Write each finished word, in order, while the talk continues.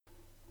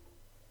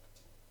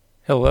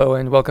Hello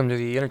and welcome to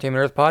the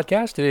Entertainment Earth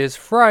podcast. It is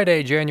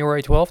Friday,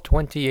 January 12th,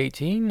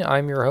 2018.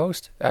 I'm your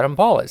host, Adam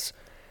Paulus.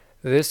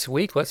 This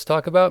week, let's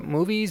talk about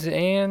movies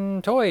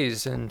and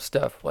toys and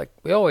stuff like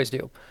we always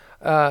do.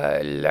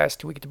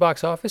 Last week at the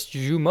box office,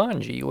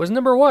 Jumanji was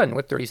number one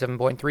with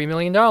 $37.3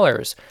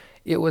 million.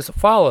 It was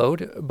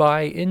followed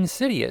by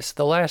Insidious,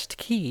 The Last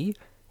Key,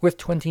 with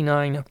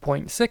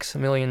 $29.6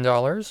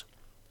 million.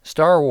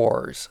 Star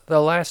Wars,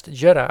 The Last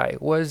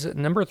Jedi, was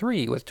number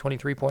three with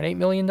 $23.8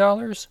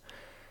 million.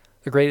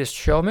 The Greatest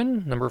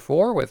Showman, number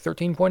 4, with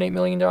 $13.8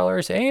 million,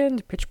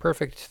 and Pitch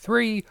Perfect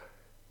 3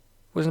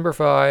 was number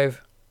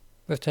 5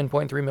 with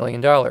 $10.3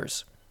 million.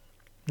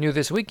 New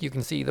this week, you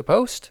can see The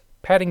Post,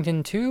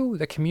 Paddington 2,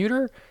 The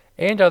Commuter,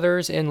 and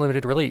others in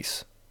limited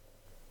release.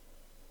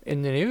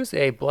 In the news,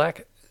 a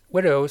Black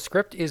Widow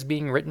script is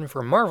being written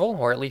for Marvel,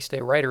 or at least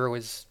a writer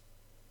was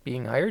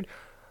being hired.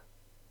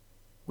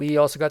 We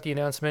also got the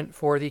announcement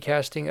for the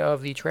casting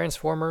of the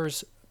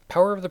Transformers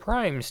Power of the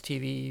Primes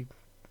TV.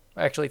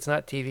 Actually, it's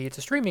not TV, it's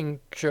a streaming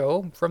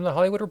show from The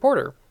Hollywood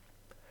Reporter.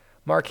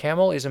 Mark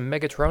Hamill is a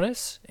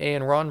Megatronus,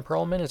 and Ron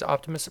Perlman is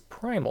Optimus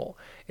Primal.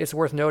 It's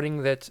worth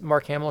noting that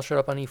Mark Hamill showed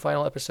up on the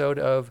final episode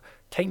of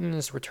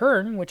Titan's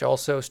Return, which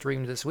also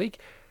streamed this week.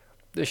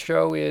 The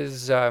show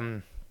is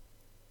on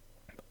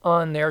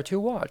there to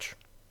watch.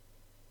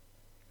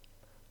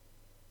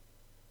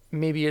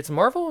 Maybe it's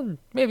Marvel,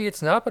 maybe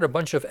it's not, but a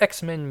bunch of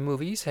X-Men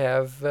movies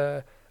have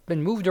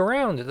been moved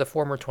around the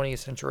former 20th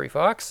Century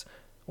Fox,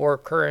 or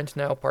current,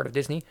 now part of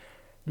Disney.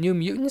 New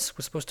Mutants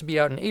was supposed to be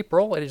out in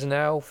April. It is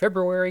now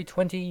February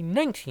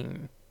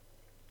 2019.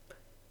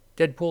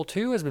 Deadpool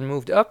 2 has been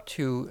moved up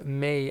to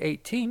May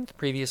 18th,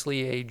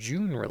 previously a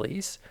June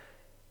release.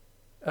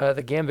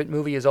 The Gambit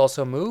movie is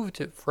also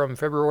moved from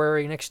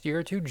February next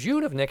year to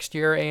June of next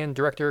year, and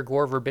director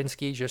Gore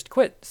Verbinski just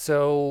quit,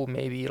 so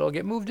maybe it'll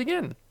get moved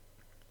again.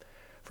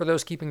 For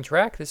those keeping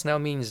track, this now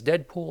means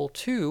Deadpool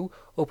 2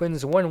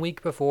 opens 1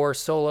 week before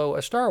Solo: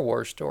 A Star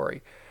Wars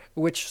Story,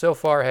 which so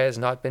far has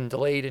not been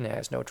delayed and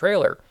has no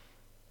trailer.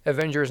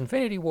 Avengers: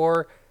 Infinity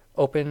War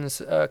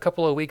opens a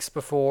couple of weeks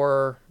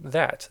before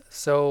that,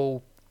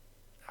 so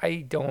I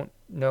don't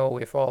know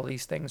if all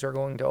these things are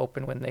going to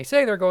open when they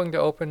say they're going to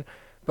open,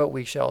 but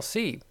we shall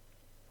see.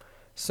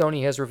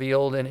 Sony has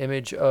revealed an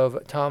image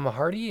of Tom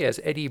Hardy as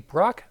Eddie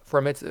Brock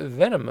from its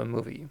Venom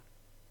movie.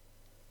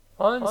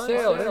 On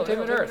sale at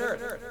Entertainment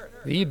Earth.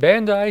 The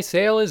Bandai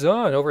sale is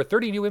on. Over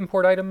 30 new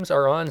import items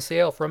are on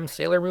sale from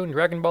Sailor Moon,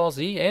 Dragon Ball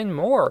Z, and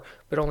more,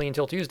 but only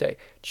until Tuesday.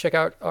 Check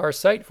out our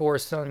site for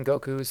Son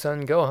Goku,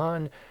 Son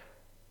Gohan,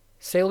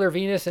 Sailor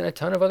Venus, and a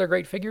ton of other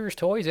great figures,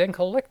 toys, and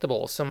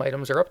collectibles. Some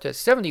items are up to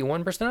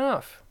 71%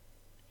 off.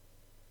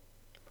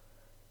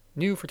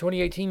 New for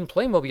 2018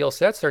 Playmobil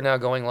sets are now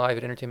going live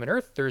at Entertainment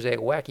Earth. There's a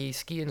wacky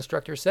ski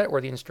instructor set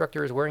where the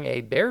instructor is wearing a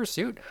bear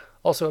suit,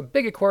 also a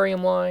big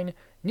aquarium line,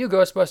 new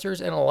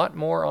Ghostbusters, and a lot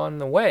more on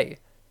the way.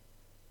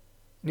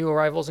 New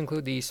arrivals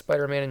include the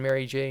Spider-Man and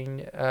Mary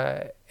Jane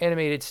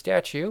animated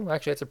statue.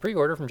 Actually, it's a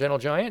pre-order from Gentle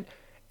Giant,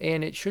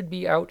 and it should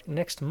be out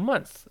next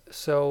month,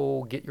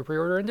 so get your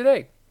pre-order in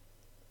today.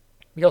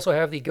 We also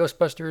have the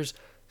Ghostbusters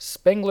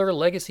Spengler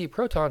Legacy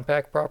Proton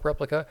Pack prop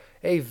replica,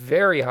 a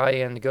very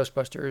high-end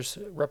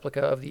Ghostbusters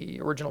replica of the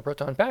original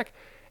Proton Pack,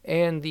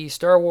 and the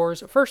Star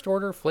Wars First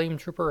Order Flame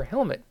Trooper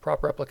helmet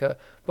prop replica.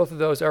 Both of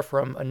those are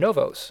from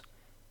Anovos.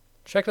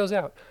 Check those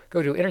out.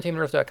 Go to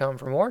entertainmentearth.com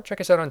for more. Check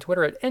us out on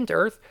Twitter at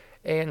EntEarth,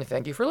 and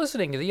thank you for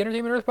listening to the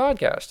Entertainment Earth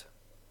podcast.